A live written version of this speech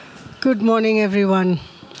Good morning, everyone.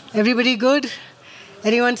 Everybody good?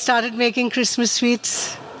 Anyone started making Christmas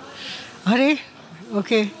sweets? Hare?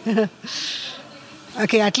 Okay.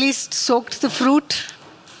 Okay, at least soaked the fruit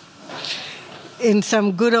in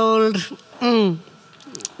some good old...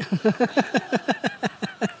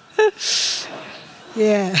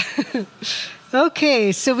 Yeah.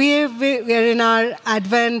 Okay, so we are in our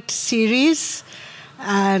Advent series,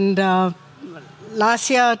 and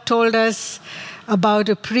Lasya told us about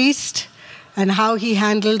a priest and how he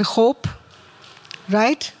handled hope,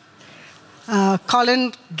 right?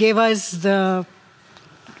 Colin gave us the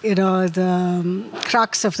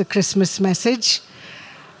crux of the Christmas message.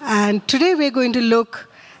 And today we're going to look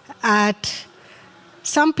at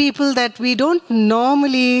some people that we don't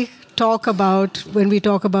normally talk about when we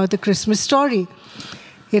talk about the Christmas story.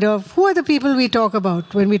 Who are the people we talk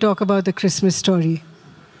about when we talk about the Christmas story?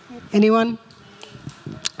 Anyone?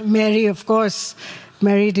 Mary, of course.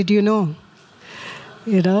 Mary, did you know?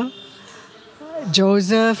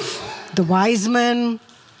 Joseph, the wise men,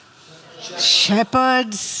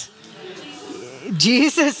 shepherds,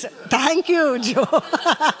 Jesus. Thank you, Joe.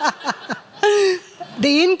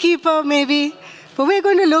 The innkeeper, maybe. But we're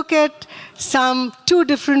going to look at two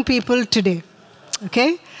different people today.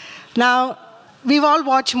 Okay? Now, we've all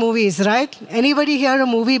watched movies, right? Anybody here a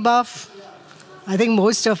movie buff? I think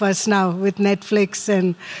most of us now with Netflix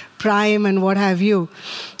and Prime and what have you.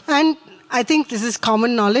 And I think this is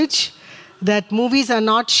common knowledge that movies are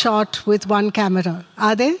not shot with one camera.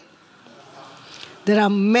 Are they? There are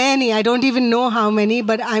many. I don't even know how many,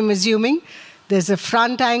 but I'm assuming there's a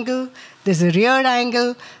front angle, there's a rear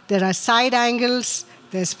angle, there are side angles,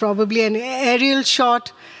 there's probably an aerial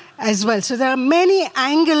shot as well. So there are many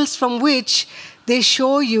angles from which they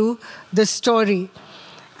show you the story.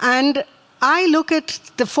 And I look at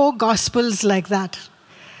the four Gospels like that,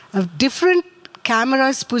 of different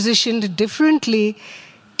cameras positioned differently,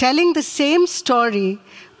 telling the same story,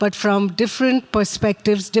 but from different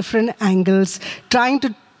perspectives, different angles, trying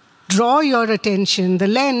to draw your attention. The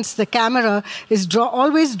lens, the camera, is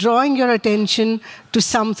always drawing your attention to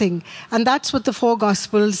something. And that's what the four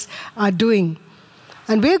Gospels are doing.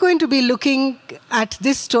 And we're going to be looking at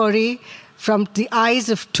this story from the eyes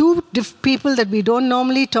of two people that we don't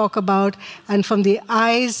normally talk about, and from the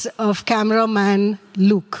eyes of cameraman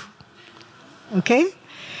Luke. Okay?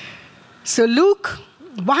 So Luke,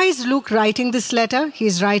 why is Luke writing this letter?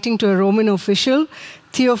 He's writing to a Roman official,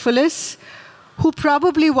 Theophilus, who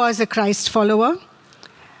probably was a Christ follower.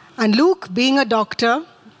 And Luke, being a doctor,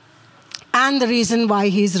 and the reason why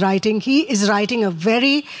he is writing a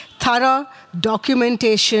very thorough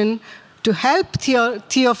documentation to help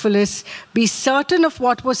Theophilus be certain of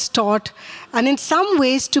what was taught, and in some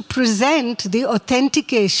ways to present the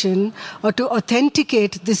authentication or to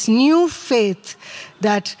authenticate this new faith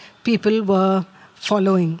that people were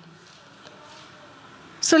following.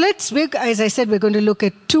 So as I said, we're going to look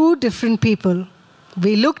at two different people.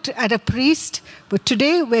 We looked at a priest, but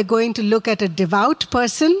today we're going to look at a devout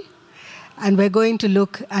person, and we're going to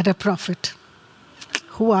look at a prophet.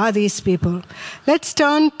 Who are these people? Let's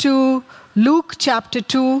turn to Luke chapter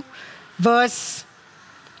 2, verse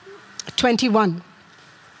 21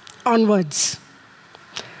 onwards.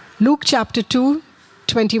 Luke chapter 2,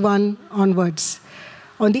 21 onwards.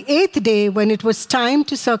 On the 8th day, when it was time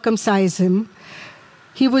to circumcise him,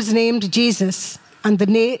 he was named Jesus, and the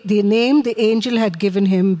name the angel had given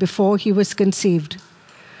him before he was conceived.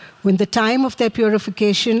 When the time of their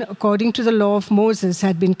purification, according to the law of Moses,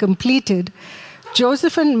 had been completed,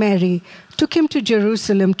 Joseph and Mary took him to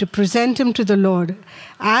Jerusalem to present him to the Lord,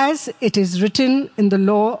 as it is written in the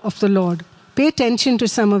law of the Lord. Pay attention to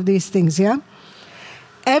some of these things, yeah?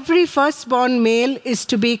 Every firstborn male is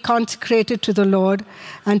to be consecrated to the Lord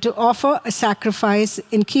and to offer a sacrifice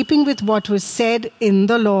in keeping with what was said in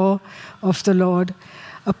the law of the Lord,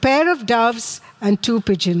 a pair of doves and 2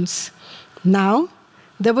 pigeons. Now,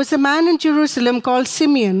 there was a man in Jerusalem called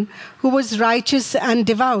Simeon who was righteous and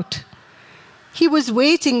devout. He was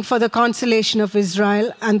waiting for the consolation of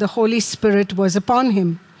Israel, and the Holy Spirit was upon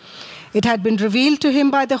him. It had been revealed to him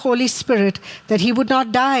by the Holy Spirit that he would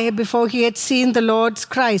not die before he had seen the Lord's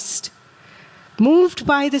Christ. Moved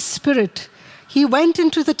by the Spirit, he went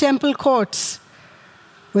into the temple courts.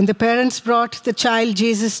 When the parents brought the child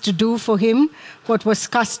Jesus to do for him what was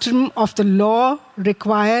custom of the law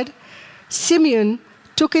required, Simeon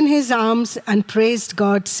took in his arms and praised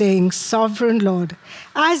God, saying, "Sovereign Lord,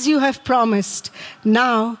 as you have promised,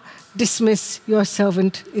 now dismiss your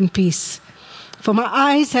servant in peace. For my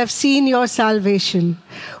eyes have seen your salvation,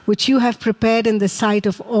 which you have prepared in the sight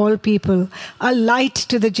of all people, a light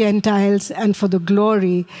to the Gentiles and for the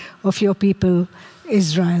glory of your people,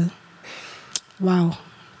 Israel." Wow.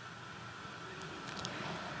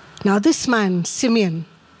 Now this man, Simeon,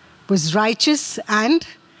 was righteous and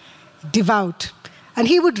devout. And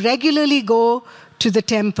he would regularly go to the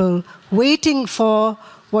temple, waiting for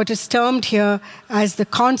what is termed here as the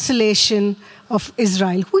consolation of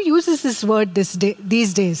Israel. Who uses this word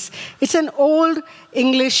these days? It's an old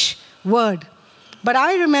English word. But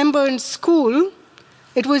I remember in school,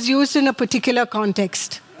 it was used in a particular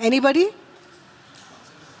context. Anybody?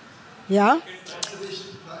 Yeah?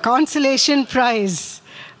 Consolation prize.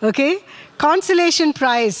 Okay? Consolation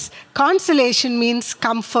prize. Consolation means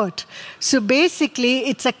comfort. So basically,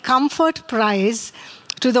 it's a comfort prize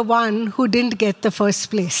to the one who didn't get the first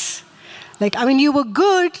place. Like, I mean, you were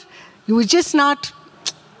good, you were just not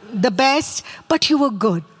the best, but you were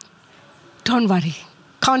good. Don't worry.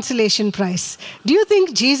 Consolation prize. Do you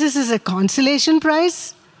think Jesus is a consolation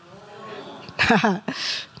prize?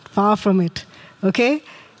 Far from it. Okay?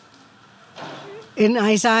 In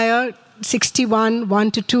Isaiah 61,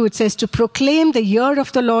 1-2, it says, to proclaim the year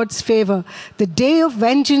of the Lord's favor, the day of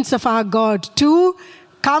vengeance of our God, to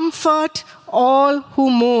comfort all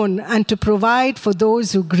who mourn and to provide for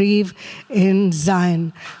those who grieve in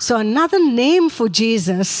Zion. So another name for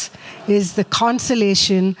Jesus is the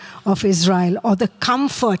consolation of Israel, or the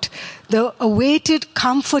comfort, the awaited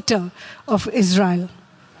comforter of Israel.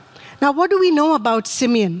 Now, what do we know about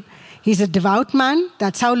Simeon? He's a devout man.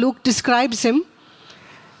 That's how Luke describes him.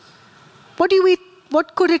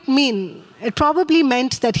 What could it mean? It probably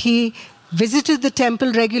meant that he visited the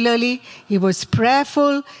temple regularly, he was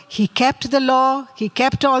prayerful, he kept the law, he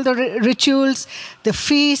kept all the rituals, the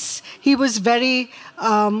feasts. He was very,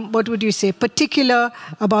 particular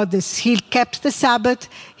about this. He kept the Sabbath,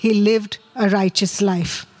 he lived a righteous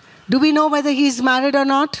life. Do we know whether he's married or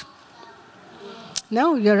not?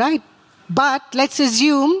 No, you're right. But let's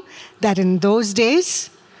assume that in those days,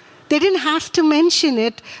 they didn't have to mention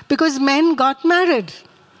it because men got married.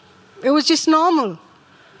 It was just normal.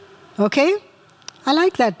 Okay? I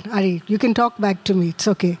like that, Ari. You can talk back to me. It's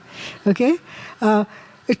okay. Okay?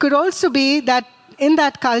 It could also be that in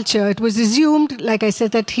that culture, it was assumed, like I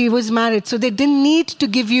said, that he was married. So they didn't need to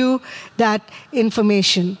give you that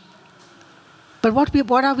information. But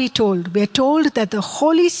what are we told? We are told that the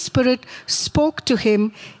Holy Spirit spoke to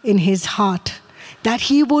him in his heart, that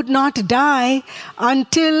he would not die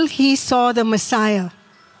until he saw the Messiah.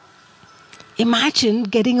 Imagine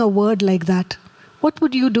getting a word like that. What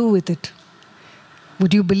would you do with it?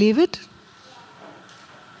 Would you believe it?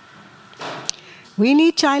 We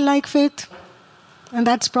need childlike faith. And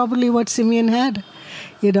that's probably what Simeon had,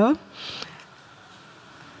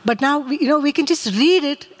 But now, we can just read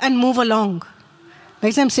it and move along.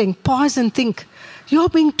 Like I'm saying, pause and think. You're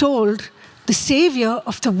being told the Savior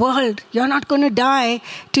of the world, you're not going to die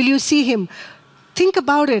till you see him. Think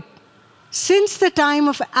about it. Since the time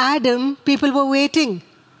of Adam, people were waiting.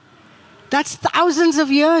 That's thousands of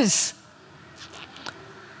years.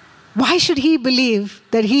 Why should he believe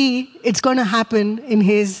that it's going to happen in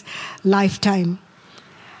his lifetime?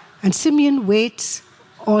 And Simeon waits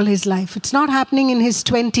all his life. It's not happening in his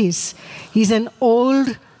 20s. He's an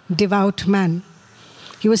old, devout man.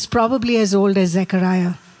 He was probably as old as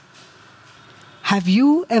Zechariah. Have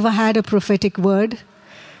you ever had a prophetic word,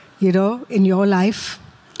 in your life,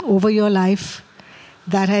 over your life,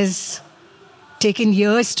 that has taken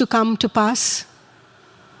years to come to pass?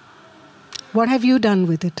 What have you done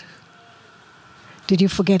with it? Did you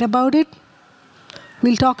forget about it?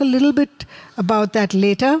 We'll talk a little bit about that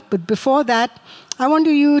later, but before that, I want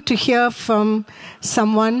you to hear from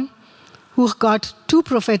someone who got 2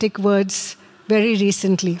 prophetic words very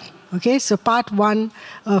recently. Okay, so part 1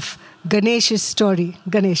 of Ganesh's story.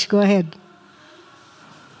 Ganesh, go ahead.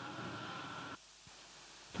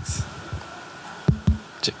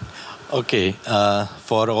 Okay,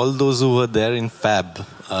 for all those who were there in Fab,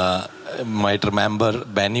 might remember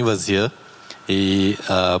Benny was here. He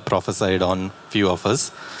prophesied on few of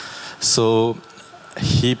us. So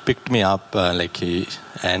he picked me up,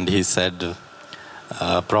 and he said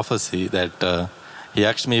prophecy that he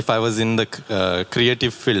asked me if I was in the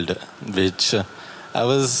creative field, which I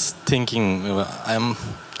was thinking, am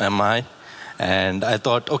I? And I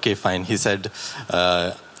thought, okay, fine. He said,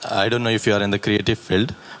 I don't know if you are in the creative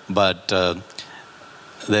field, but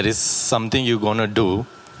there is something you're going to do.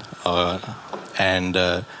 And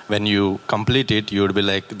when you complete it, you would be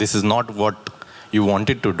like, this is not what you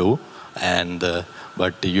wanted to do.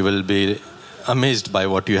 But you will be amazed by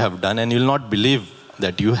what you have done, and you'll not believe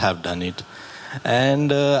that you have done it.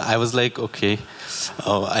 And I was like, okay.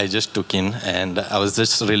 I just took in, and I was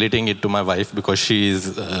just relating it to my wife because she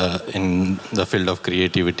is in the field of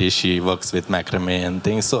creativity. She works with macrame and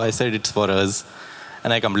things. So I said it's for us,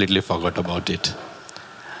 and I completely forgot about it.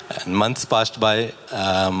 And months passed by.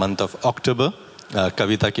 Month of October,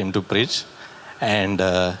 Kavita came to preach, and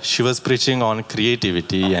she was preaching on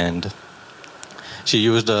creativity, and she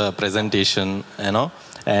used a presentation,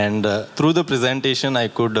 and through the presentation I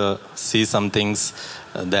could see some things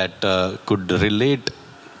that could relate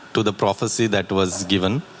to the prophecy that was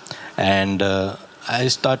given. And I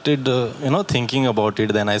started thinking about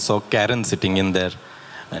it. Then I saw Karen sitting in there,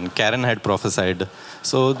 and Karen had prophesied.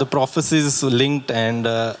 So the prophecies linked, and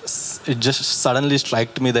it just suddenly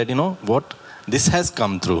struck me that what, this has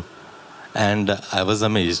come through. And I was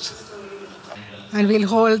amazed. And we'll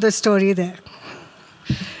hold the story there.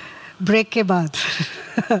 Break ke baad.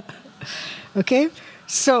 Okay?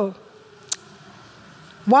 So,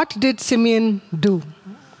 what did Simeon do?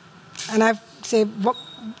 And I say,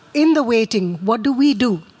 in the waiting, what do?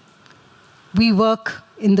 We work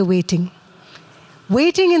in the waiting.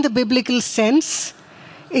 Waiting in the biblical sense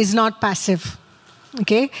is not passive.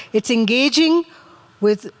 Okay? It's engaging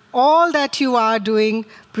with all that you are doing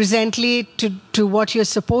presently to what you're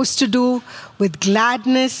supposed to do, with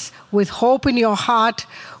gladness, with hope in your heart,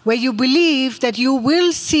 where you believe that you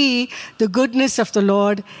will see the goodness of the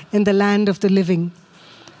Lord in the land of the living.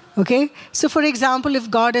 Okay? So for example, if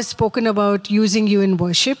God has spoken about using you in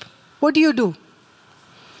worship, what do?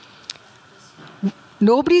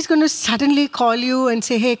 Nobody's going to suddenly call you and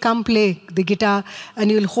say, hey, come play the guitar, and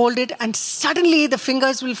you'll hold it, and suddenly the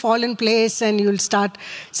fingers will fall in place and you'll start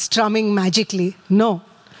strumming magically. No.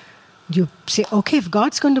 You say, okay, if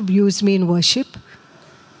God's going to use me in worship,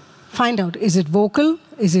 find out, is it vocal?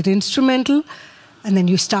 Is it instrumental? And then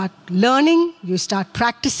you start learning, you start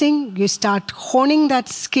practicing, you start honing that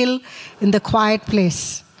skill in the quiet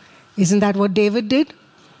place. Isn't that what David did?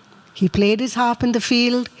 He played his harp in the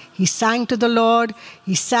field. He sang to the Lord.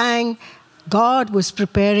 He sang. God was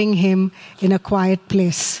preparing him in a quiet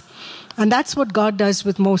place. And that's what God does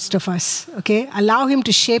with most of us. Okay? Allow him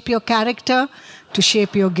to shape your character, to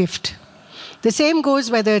shape your gift. The same goes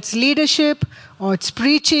whether it's leadership or it's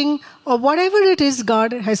preaching or whatever it is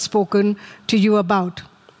God has spoken to you about.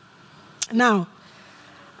 Now,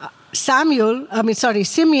 Simeon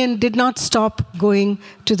did not stop going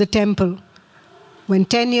to the temple. When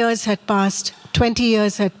 10 years had passed, 20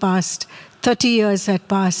 years had passed, 30 years had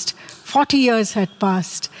passed, 40 years had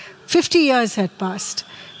passed, 50 years had passed,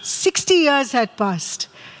 60 years had passed,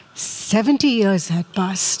 70 years had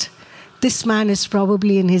passed. This man is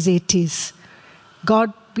probably in his 80s.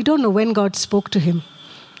 We don't know when God spoke to him,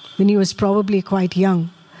 when he was probably quite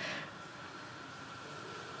young.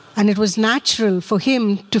 And it was natural for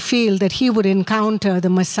him to feel that he would encounter the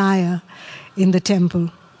Messiah in the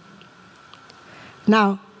temple.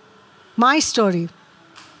 Now, my story.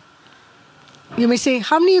 You may say,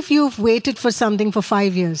 how many of you have waited for something for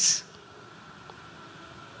 5 years?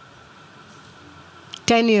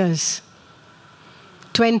 10 years?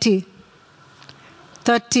 20?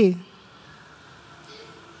 30?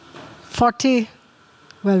 40?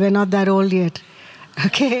 Well, we're not that old yet.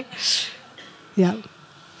 Okay? Yeah.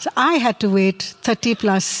 So I had to wait 30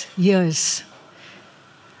 plus years.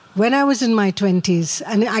 When I was in my 20s,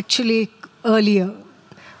 and actually earlier,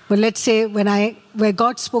 but let's say where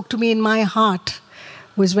God spoke to me in my heart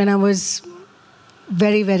was when I was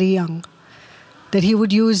very, very young, that he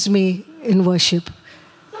would use me in worship.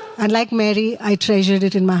 And like Mary, I treasured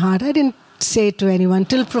it in my heart. I didn't say it to anyone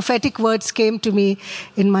till prophetic words came to me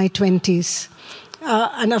in my 20s,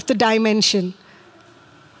 and of the dimension.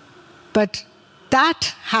 But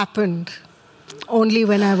that happened only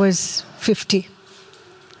when I was 50.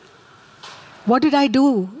 What did I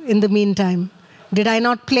do in the meantime? Did I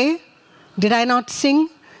not play? Did I not sing?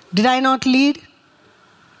 Did I not lead?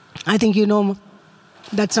 I think you know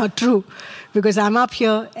that's not true, because I'm up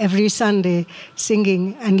here every Sunday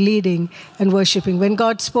singing and leading and worshiping. When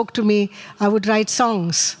God spoke to me, I would write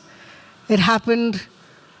songs. It happened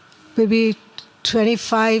maybe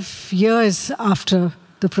 25 years after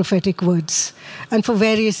the prophetic words, and for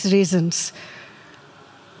various reasons.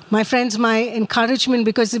 My friends, my encouragement,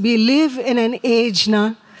 because we live in an age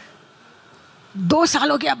now, 2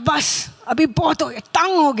 साल हो गया बस, अभी बहुत हो गया,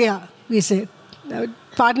 तंग हो गया, we say.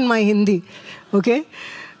 Pardon my Hindi, okay?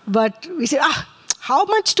 But we say, how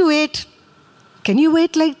much to wait? Can you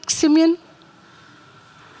wait like Simeon?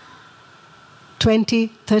 20,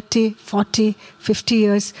 30, 40, 50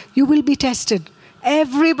 years, you will be tested.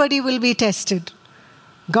 Everybody will be tested.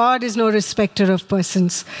 God is no respecter of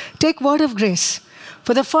persons. Take Word of Grace.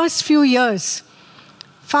 For the first few years,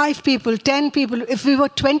 5 people, 10 people, if we were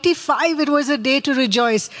 25, it was a day to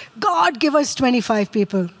rejoice. God, give us 25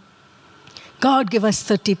 people. God, give us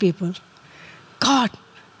 30 people. God,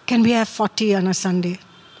 can we have 40 on a Sunday?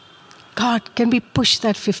 God, can we push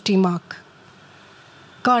that 50 mark?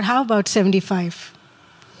 God, how about 75?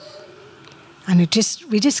 And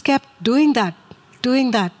we just kept doing that.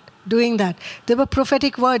 There were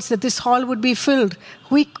prophetic words that this hall would be filled.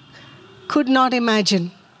 We could not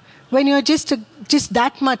imagine. When you're just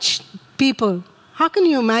that much people, how can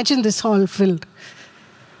you imagine this hall filled?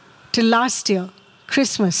 Till last year,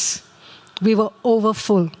 Christmas, we were over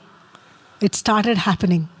full. It started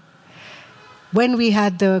happening. When we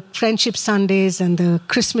had the Friendship Sundays and the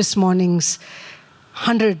Christmas mornings,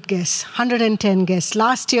 100 guests, 110 guests.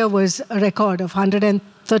 Last year was a record of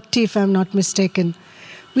 130, if I'm not mistaken.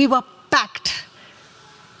 We were packed.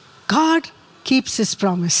 God keeps his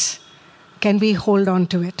promise. Can we hold on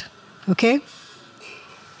to it? Okay?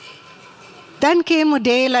 Then came a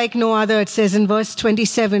day like no other, it says in verse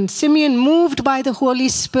 27. Simeon, moved by the Holy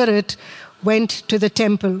Spirit, went to the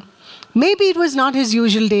temple. Maybe it was not his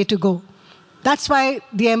usual day to go. That's why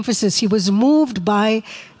the emphasis, he was moved by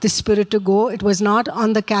the Spirit to go. It was not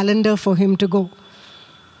on the calendar for him to go.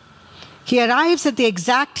 He arrives at the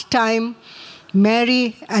exact time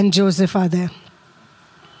Mary and Joseph are there.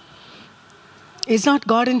 Is not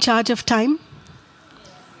God in charge of time?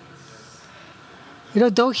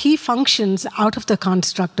 Though he functions out of the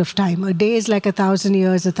construct of time. A day is like 1,000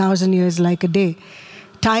 years, 1,000 years like a day.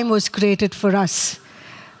 Time was created for us.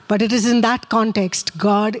 But it is in that context,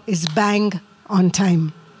 God is bang on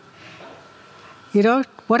time.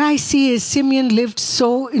 What I see is Simeon lived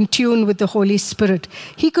so in tune with the Holy Spirit.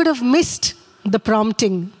 He could have missed the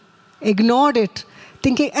prompting, ignored it,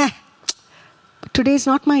 thinking, today is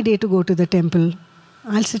not my day to go to the temple.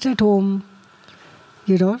 I'll sit at home,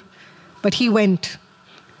 But he went.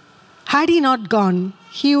 Had he not gone,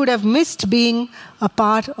 he would have missed being a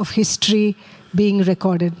part of history being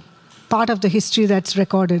recorded. Part of the history that's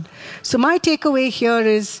recorded. So my takeaway here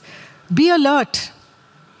is, be alert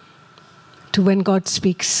to when God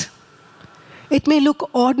speaks. It may look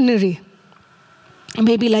ordinary,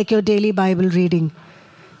 maybe like your daily Bible reading,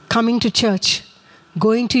 coming to church,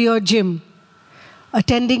 going to your gym,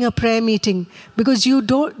 attending a prayer meeting, because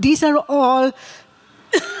these are all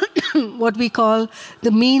what we call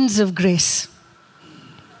the means of grace.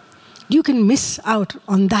 You can miss out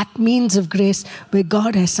on that means of grace where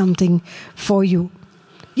God has something for you.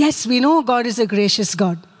 Yes, we know God is a gracious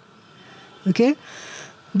God. Okay?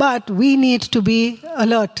 But we need to be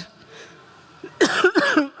alert.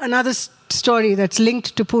 Another story that's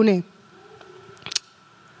linked to Pune.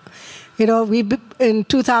 In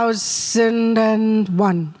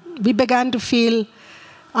 2001, we began to feel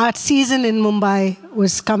our season in Mumbai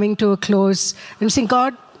was coming to a close. And we're saying,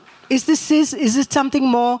 God, is it something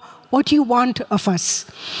more? What do you want of us?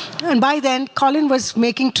 And by then, Colin was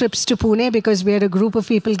making trips to Pune because we had a group of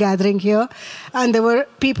people gathering here. And there were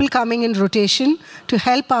people coming in rotation to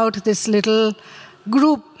help out this little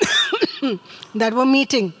group that were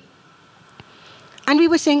meeting. And we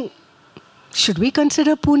were saying, should we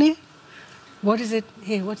consider Pune? What is it?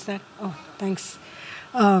 Hey, what's that? Oh, thanks.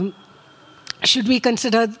 Should we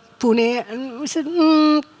consider Pune? And we said,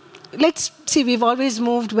 let's see, we've always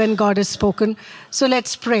moved when God has spoken. So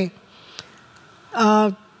let's pray.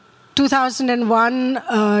 2001,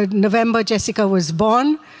 November, Jessica was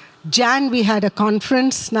born. Jan, we had a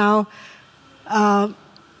conference. Now,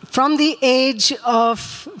 from the age of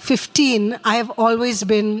 15, I have always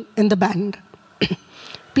been in the band,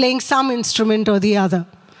 playing some instrument or the other.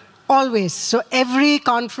 Always. So every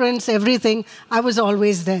conference, everything, I was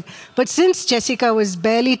always there. But since Jessica was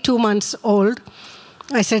barely 2 months old,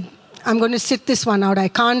 I said, I'm going to sit this one out. I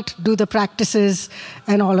can't do the practices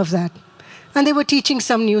and all of that. And they were teaching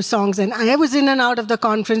some new songs. And I was in and out of the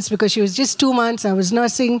conference because she was just 2 months. I was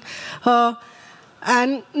nursing her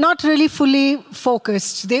and not really fully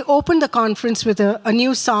focused. They opened the conference with a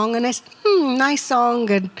new song. And I said, nice song.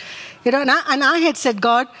 And, I had said,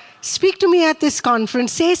 God, speak to me at this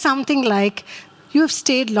conference. Say something like, you have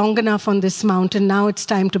stayed long enough on this mountain. Now it's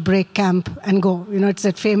time to break camp and go. It's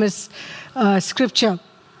that famous scripture.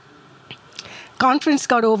 Conference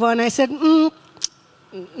got over and I said,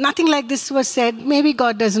 nothing like this was said. Maybe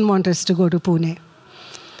God doesn't want us to go to Pune.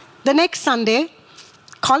 The next Sunday,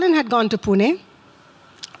 Colin had gone to Pune.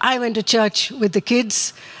 I went to church with the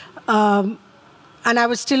kids. And I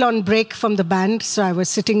was still on break from the band, so I was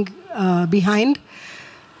sitting behind.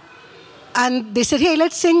 And they said, hey,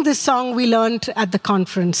 let's sing this song we learned at the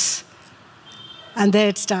conference. And there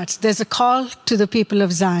it starts. There's a call to the people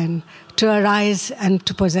of Zion to arise and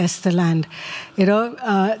to possess the land.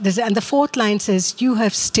 And the fourth line says, you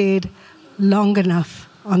have stayed long enough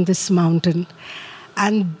on this mountain.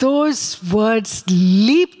 And those words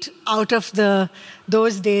leaped out of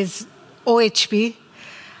those days, OHP,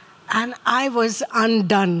 and I was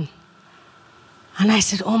undone. And I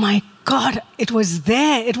said, oh my God, it was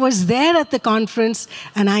there. It was there at the conference,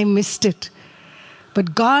 and I missed it.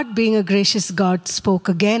 But God, being a gracious God, spoke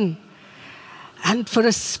again. And for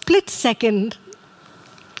a split second,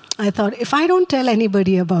 I thought, if I don't tell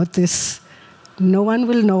anybody about this, no one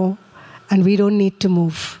will know, and we don't need to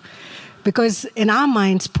move. Because in our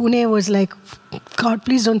minds, Pune was like, God,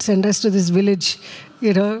 please don't send us to this village. We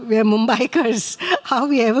are Mumbaikars. How are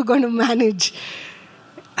we ever going to manage?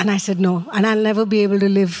 And I said, no, and I'll never be able to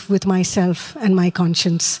live with myself and my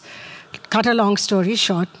conscience. Cut a long story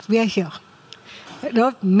short, we are here.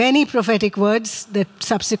 Many prophetic words that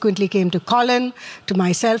subsequently came to Colin, to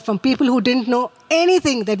myself, from people who didn't know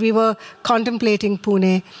anything that we were contemplating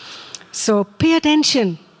Pune. So pay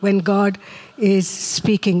attention when God is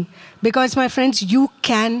speaking. Because, my friends, you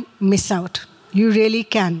can miss out. You really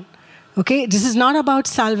can. Okay? This is not about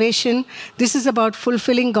salvation. This is about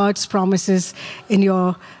fulfilling God's promises in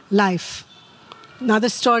your life. Another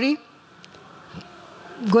story.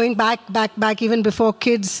 Going back even before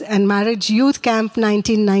kids and marriage, youth camp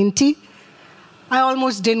 1990. I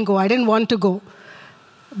almost didn't go. I didn't want to go.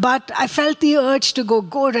 But I felt the urge to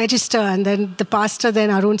go register. And then the pastor,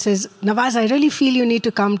 Arun, says, Nawaz, I really feel you need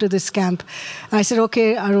to come to this camp. I said,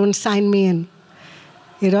 okay, Arun, sign me in.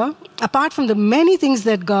 Apart from the many things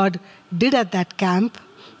that God did at that camp,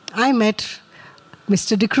 I met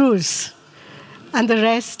Mr. De Cruz. And the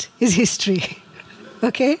rest is history.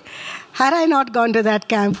 Okay? Had I not gone to that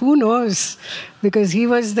camp, who knows? Because he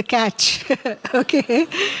was the catch. Okay?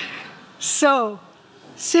 So,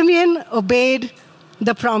 Simeon obeyed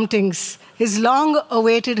the promptings. His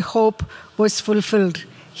long-awaited hope was fulfilled.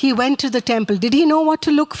 He went to the temple. Did he know what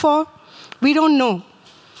to look for? We don't know.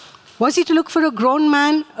 Was he to look for a grown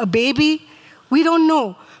man, a baby? We don't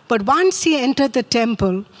know. But once he entered the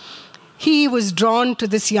temple, he was drawn to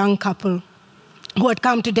this young couple who had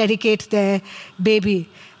come to dedicate their baby.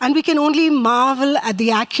 And we can only marvel at the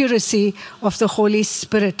accuracy of the Holy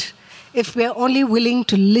Spirit if we're only willing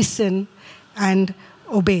to listen and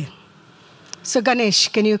obey. So Ganesh,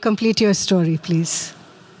 can you complete your story, please?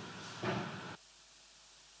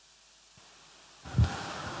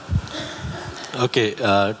 Okay,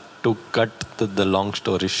 to cut the long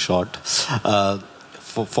story short,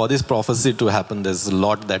 for this prophecy to happen, there's a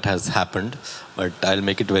lot that has happened, but I'll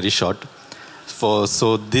make it very short.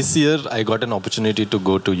 So this year, I got an opportunity to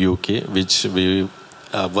go to UK, which we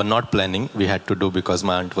were not planning. We had to do because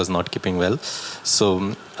my aunt was not keeping well.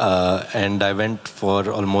 So, and I went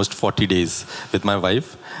for almost 40 days with my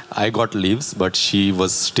wife. I got leaves, but she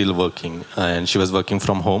was still working, and she was working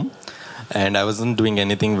from home. And I wasn't doing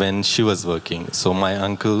anything when she was working. So my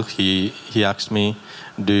uncle, he asked me,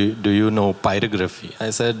 do you know pyrography?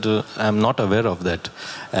 I said, I'm not aware of that.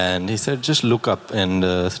 And he said, just look up and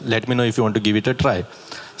let me know if you want to give it a try.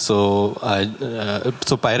 So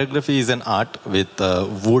pyrography is an art with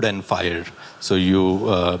wood and fire. So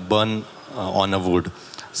you burn on a wood.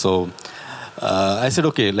 So I said,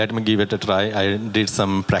 okay, let me give it a try. I did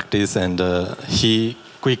some practice, and he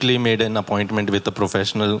quickly made an appointment with a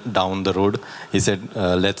professional down the road. He said,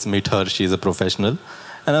 let's meet her. She's a professional.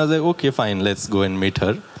 And I was like, okay, fine, let's go and meet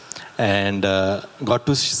her. And got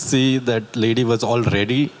to see that lady was all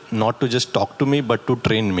ready, not to just talk to me, but to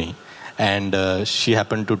train me. And she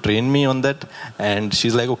happened to train me on that. And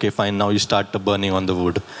she's like, okay, fine, now you start burning on the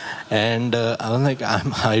wood. And I was like,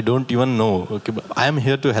 I don't even know. Okay, but I am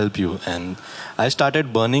here to help you. And I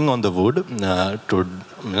started burning on the wood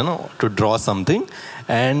to draw something.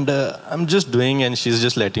 And I'm just doing, and she's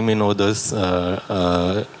just letting me know those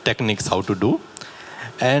techniques, how to do.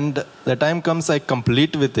 And the time comes, I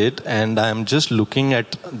complete with it, and I'm just looking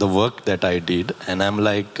at the work that I did. And I'm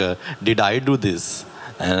like, did I do this?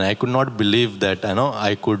 And I could not believe that,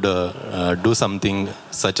 I could do something,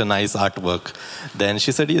 such a nice artwork. Then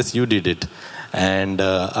she said, yes, you did it. And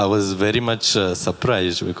I was very much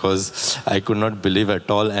surprised because I could not believe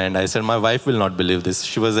at all. And I said, my wife will not believe this.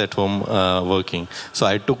 She was at home working. So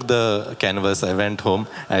I took the canvas, I went home,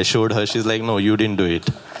 I showed her. She's like, no, you didn't do it.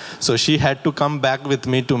 So she had to come back with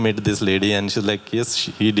me to meet this lady. And she's like, yes,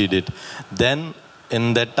 he did it. Then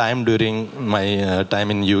in that time, during my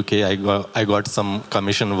time in UK, I got some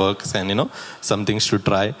commission works and some things to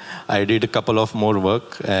try. I did a couple of more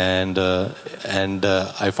work, and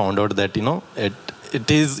I found out that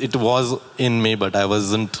it was in me, but I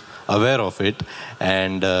wasn't aware of it.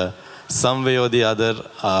 And some way or the other,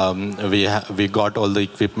 we got all the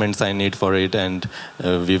equipments I need for it, and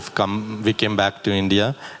we came back to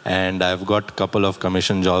India, and I've got a couple of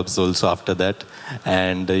commission jobs also after that.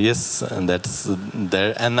 And yes, and that's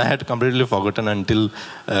there. And I had completely forgotten until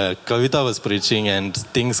Kavita was preaching and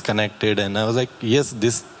things connected, and I was like, yes,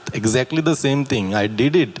 this exactly the same thing. I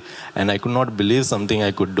did it, and I could not believe something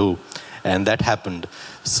I could do, and that happened.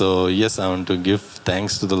 So yes, I want to give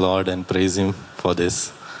thanks to the Lord and praise Him for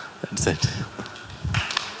this. That's it.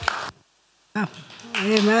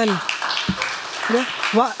 Amen.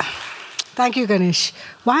 Yeah. Thank you, Ganesh.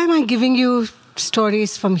 Why am I giving you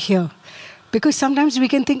stories from here? Because sometimes we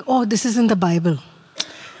can think, oh, this is in the Bible.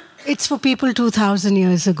 It's for people 2,000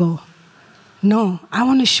 years ago. No, I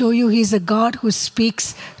want to show you He's a God who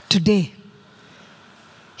speaks today.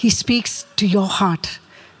 He speaks to your heart,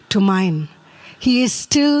 to mine. He is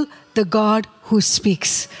still the God who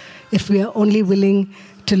speaks, if we are only willing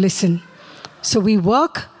to listen. So we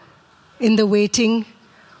work in the waiting,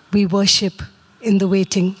 we worship in the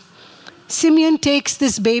waiting. Simeon takes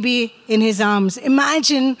this baby in his arms.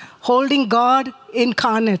 Imagine holding God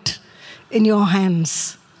incarnate in your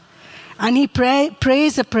hands. And he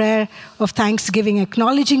prays a prayer of thanksgiving,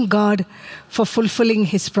 acknowledging God for fulfilling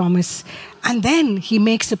His promise. And then he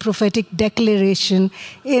makes a prophetic declaration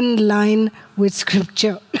in line with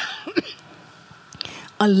Scripture.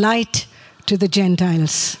 A light to the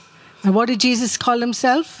Gentiles. And what did Jesus call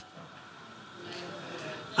Himself?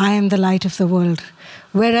 I am the light of the world.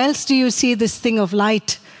 Where else do you see this thing of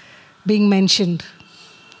light being mentioned?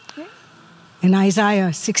 In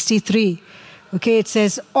Isaiah 63. Okay, it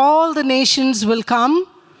says, all the nations will come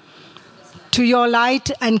to your light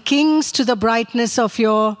and kings to the brightness of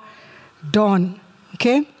your dawn.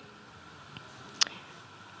 Okay?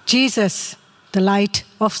 Jesus, the light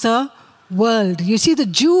of the world. You see, the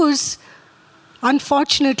Jews,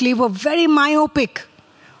 unfortunately, were very myopic.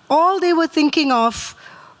 All they were thinking of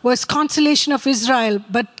was consolation of Israel,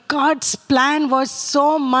 but God's plan was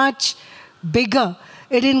so much bigger.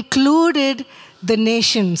 It included the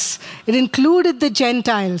nations. It included the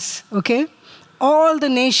Gentiles, okay? All the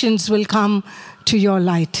nations will come to your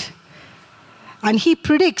light. And he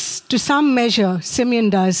predicts, to some measure, Simeon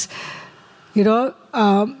does,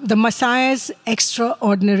 the Messiah's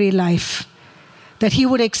extraordinary life. That he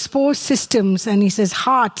would expose systems, and he says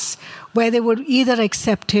hearts, where they would either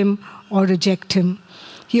accept him or reject him.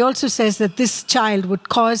 He also says that this child would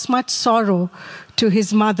cause much sorrow to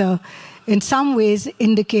his mother, in some ways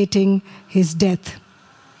indicating his death.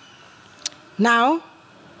 Now,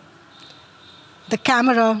 the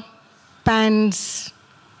camera pans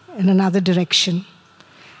in another direction.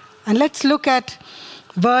 And let's look at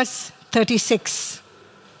verse 36.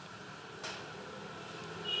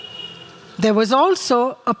 There was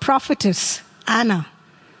also a prophetess, Anna,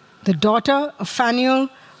 the daughter of Phanuel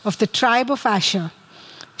of the tribe of Asher.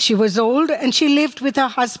 She was old, and she lived with her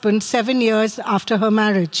husband 7 years after her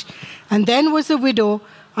marriage, and then was a widow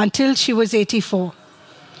until she was 84.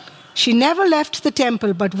 She never left the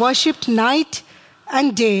temple, but worshipped night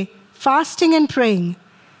and day, fasting and praying.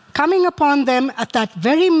 Coming upon them at that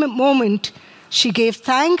very moment, she gave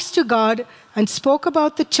thanks to God and spoke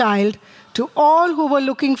about the child to all who were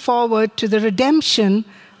looking forward to the redemption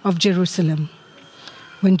of Jerusalem.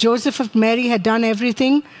 When Joseph and Mary had done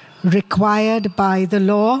everything required by the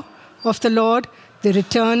law of the Lord, they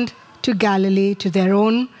returned to Galilee, to their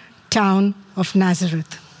own town of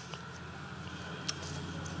Nazareth.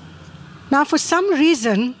 Now, for some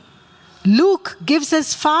reason, Luke gives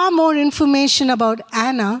us far more information about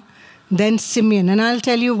Anna than Simeon, and I'll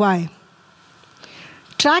tell you why.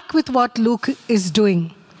 Track with what Luke is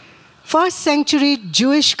doing. First century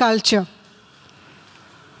Jewish culture,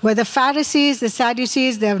 where the Pharisees, the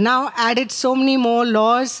Sadducees, they have now added so many more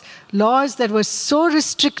laws that were so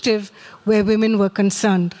restrictive where women were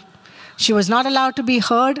concerned. She was not allowed to be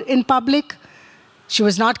heard in public. She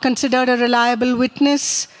was not considered a reliable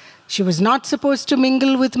witness. She was not supposed to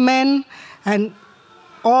mingle with men, and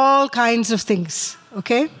all kinds of things,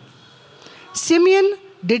 okay? Simeon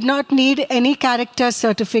did not need any character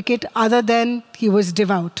certificate other than he was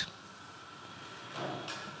devout.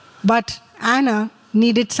 But Anna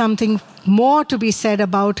needed something more to be said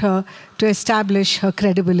about her to establish her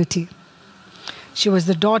credibility. She was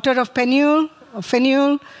the daughter of Phanuel,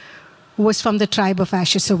 who was from the tribe of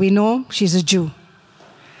Asher, so we know she's a Jew.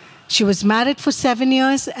 She was married for 7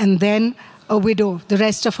 years and then a widow the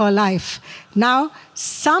rest of her life. Now,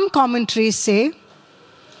 some commentaries say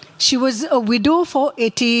she was a widow for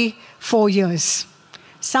 84 years.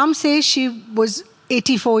 Some say she was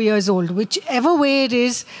 84 years old. Whichever way it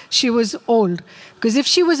is, she was old. Because if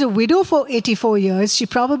she was a widow for 84 years, she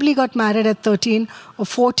probably got married at 13 or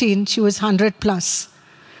 14. She was 100 plus.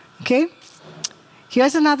 Okay?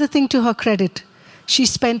 Here's another thing to her credit. She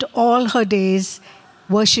spent all her days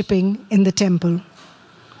worshipping in the temple.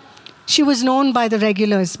 She was known by the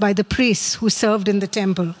regulars, by the priests who served in the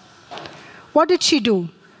temple. What did she do?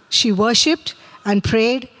 She worshipped and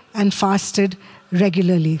prayed and fasted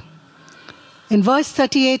regularly. In verse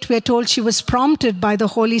 38, we are told she was prompted by the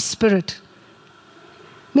Holy Spirit.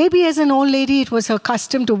 Maybe as an old lady, it was her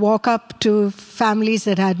custom to walk up to families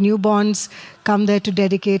that had newborns, come there to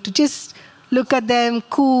dedicate, to just look at them,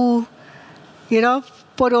 coo,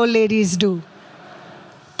 what old ladies do.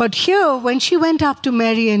 But here, when she went up to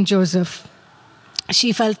Mary and Joseph,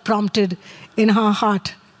 she felt prompted in her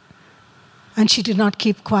heart. And she did not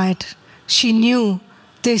keep quiet. She knew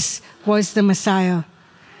this was the Messiah.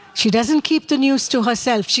 She doesn't keep the news to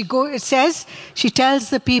herself. It says she tells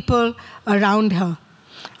the people around her.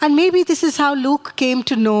 And maybe this is how Luke came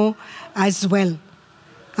to know as well.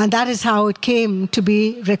 And that is how it came to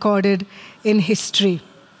be recorded in history.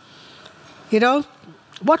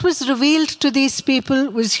 What was revealed to these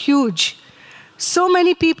people was huge. So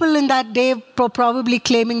many people in that day were probably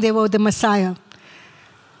claiming they were the Messiah.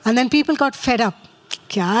 And then people got fed up.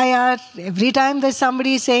 Kya yaar? Every time there's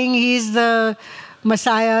somebody saying he's the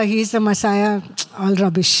Messiah, all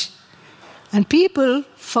rubbish. And people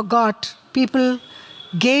forgot, people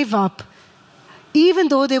gave up, even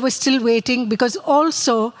though they were still waiting, because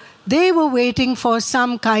also they were waiting for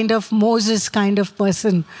some kind of Moses kind of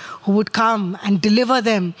person who would come and deliver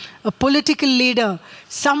them, a political leader,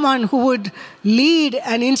 someone who would lead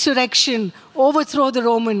an insurrection, overthrow the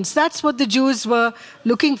Romans. That's what the Jews were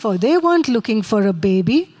looking for. They weren't looking for a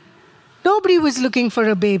baby. Nobody was looking for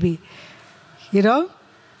a baby.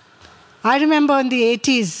 I remember in the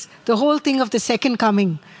 80s, the whole thing of the second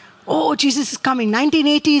coming. Oh, Jesus is coming.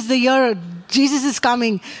 1980 is the year Jesus is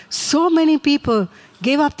coming. So many people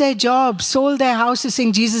gave up their jobs, sold their houses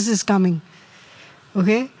saying Jesus is coming.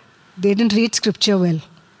 Okay? They didn't read scripture well.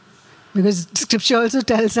 Because scripture also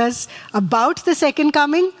tells us about the second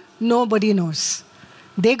coming, nobody knows.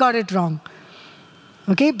 They got it wrong.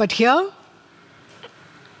 Okay? But here,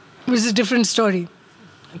 it was a different story.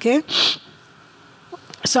 Okay?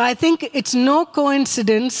 So I think it's no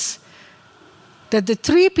coincidence that the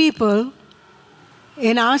three people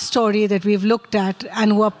in our story that we've looked at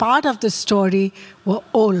and who are part of the story were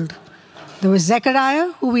old. There was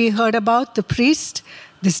Zechariah, who we heard about, the priest,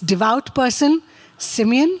 this devout person,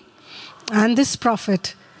 Simeon, and this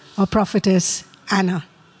prophet or prophetess, Anna.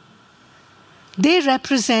 They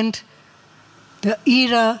represent the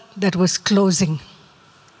era that was closing.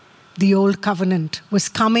 The old covenant was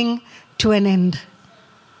coming to an end.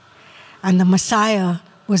 And the Messiah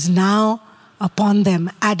was now upon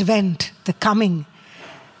them. Advent, the coming.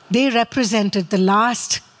 They represented the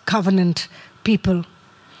last covenant people.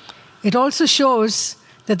 It also shows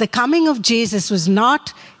that the coming of Jesus was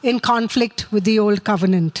not in conflict with the old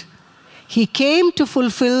covenant. He came to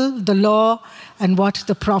fulfill the law and what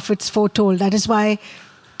the prophets foretold. That is why,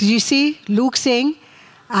 did you see Luke saying,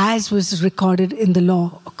 as was recorded in the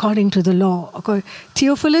law, according to the law.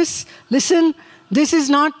 Theophilus, listen, this is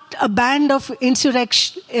not a band of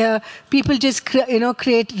insurrection. People just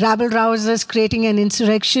create rabble-rousers creating an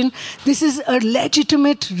insurrection. This is a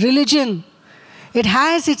legitimate religion. It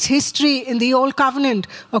has its history in the Old Covenant.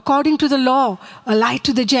 According to the law, a light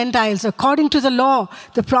to the Gentiles. According to the law,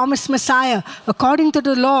 the promised Messiah. According to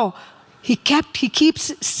the law, he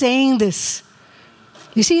keeps saying this.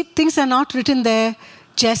 You see, things are not written there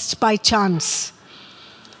just by chance.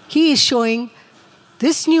 He is showing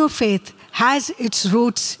this new faith has its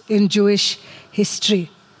roots in Jewish history.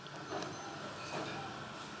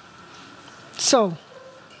 So,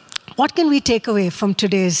 what can we take away from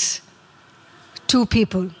today's two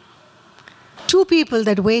people? Two people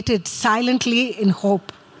that waited silently in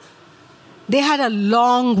hope. They had a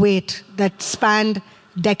long wait that spanned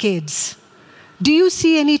decades. Do you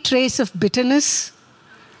see any trace of bitterness,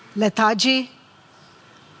 lethargy,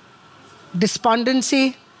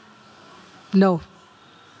 despondency? No.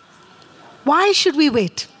 Why should we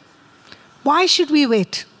wait? Why should we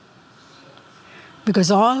wait? Because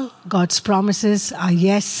all God's promises are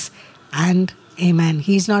yes and amen.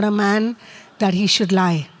 He's not a man that he should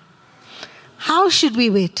lie. How should we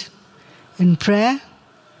wait? In prayer,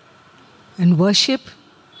 in worship,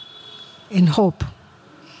 in hope.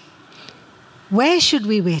 Where should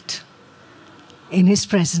we wait? In His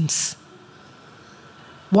presence.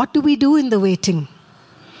 What do we do in the waiting?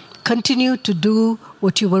 Continue to do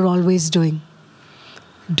what you were always doing.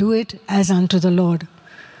 Do it as unto the Lord.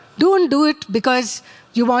 Don't do it because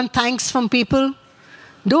you want thanks from people.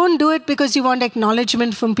 Don't do it because you want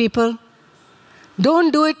acknowledgement from people.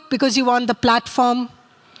 Don't do it because you want the platform,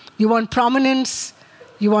 you want prominence,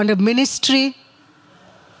 you want a ministry.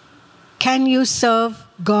 Can you serve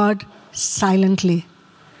God silently?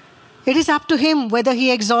 It is up to Him whether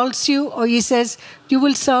He exalts you or He says, you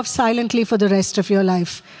will serve silently for the rest of your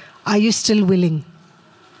life. Are you still willing?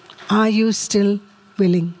 Are you still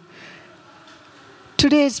willing?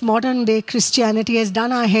 Today's modern day Christianity has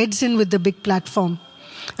done our heads in with the big platform.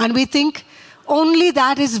 And we think only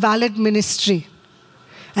that is valid ministry.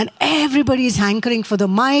 And everybody is hankering for the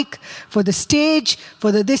mic, for the stage,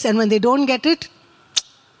 for the this. And when they don't get it,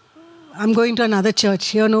 I'm going to another church.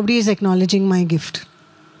 Here nobody is acknowledging my gift.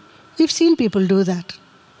 We've seen people do that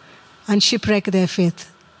and shipwreck their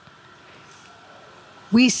faith.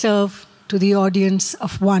 We serve to the audience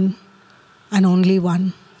of one and only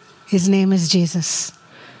one. His name is Jesus.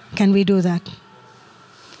 Can we do that?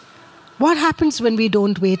 What happens when we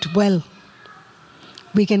don't wait well?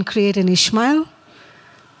 We can create an Ishmael,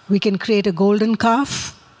 we can create a golden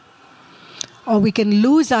calf, or we can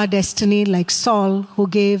lose our destiny like Saul, who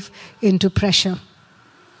gave into pressure.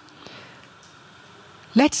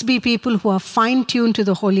 Let's be people who are fine-tuned to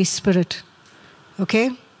the Holy Spirit.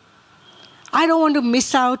 Okay? I don't want to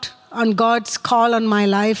miss out on God's call on my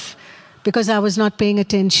life because I was not paying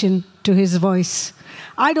attention to His voice.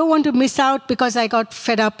 I don't want to miss out because I got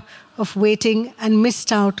fed up of waiting and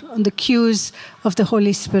missed out on the cues of the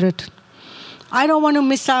Holy Spirit. I don't want to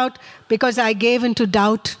miss out because I gave into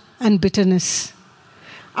doubt and bitterness.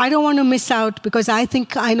 I don't want to miss out because I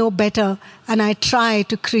think I know better and I try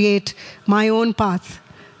to create my own path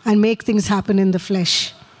and make things happen in the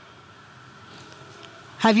flesh.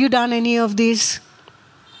 Have you done any of these?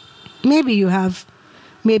 Maybe you have.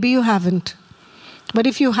 Maybe you haven't. But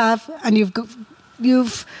if you have and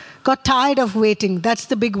you've got tired of waiting, that's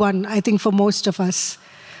the big one, I think, for most of us.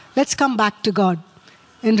 Let's come back to God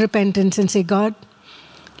in repentance and say, God,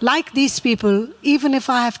 like these people, even if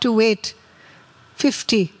I have to wait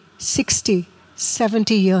 50, 60,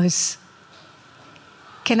 70 years,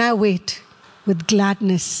 can I wait with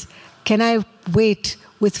gladness? Can I wait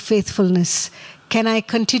with faithfulness? Can I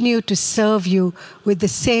continue to serve you with the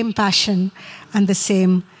same passion and the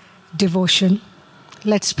same devotion?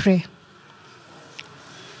 Let's pray.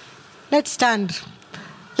 Let's stand.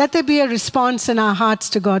 Let there be a response in our hearts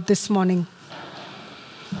to God this morning.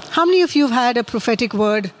 How many of you have had a prophetic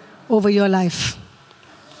word over your life?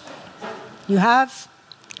 You have?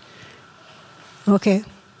 Okay.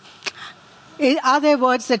 Are there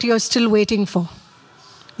words that you're still waiting for?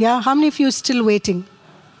 Yeah? How many of you are still waiting?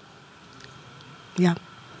 Yeah.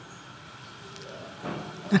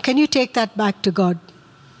 Now, can you take that back to God?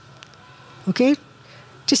 Okay?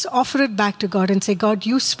 Just offer it back to God and say, God,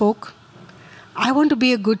 you spoke. I want to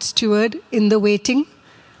be a good steward in the waiting.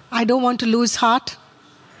 I don't want to lose heart.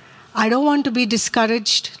 I don't want to be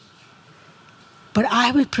discouraged. But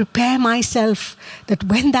I will prepare myself that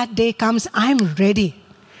when that day comes, I'm ready.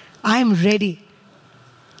 I'm ready.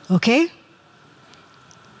 Okay?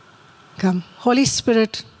 Come. Holy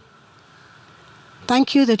Spirit,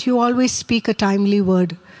 thank you that you always speak a timely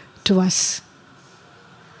word to us.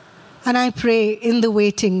 And I pray in the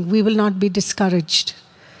waiting, we will not be discouraged,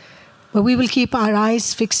 but we will keep our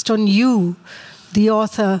eyes fixed on you, the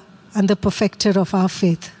author and the perfecter of our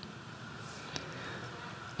faith.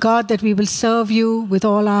 God, that we will serve you with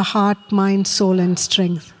all our heart, mind, soul, and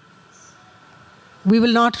strength. We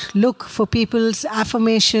will not look for people's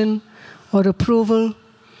affirmation or approval,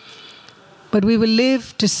 but we will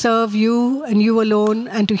live to serve you and you alone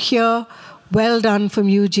and to hear, well done from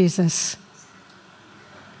you, Jesus.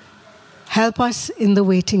 Help us in the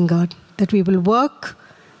waiting, God, that we will work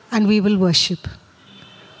and we will worship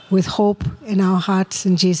with hope in our hearts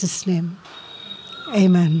in Jesus' name.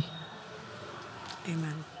 Amen.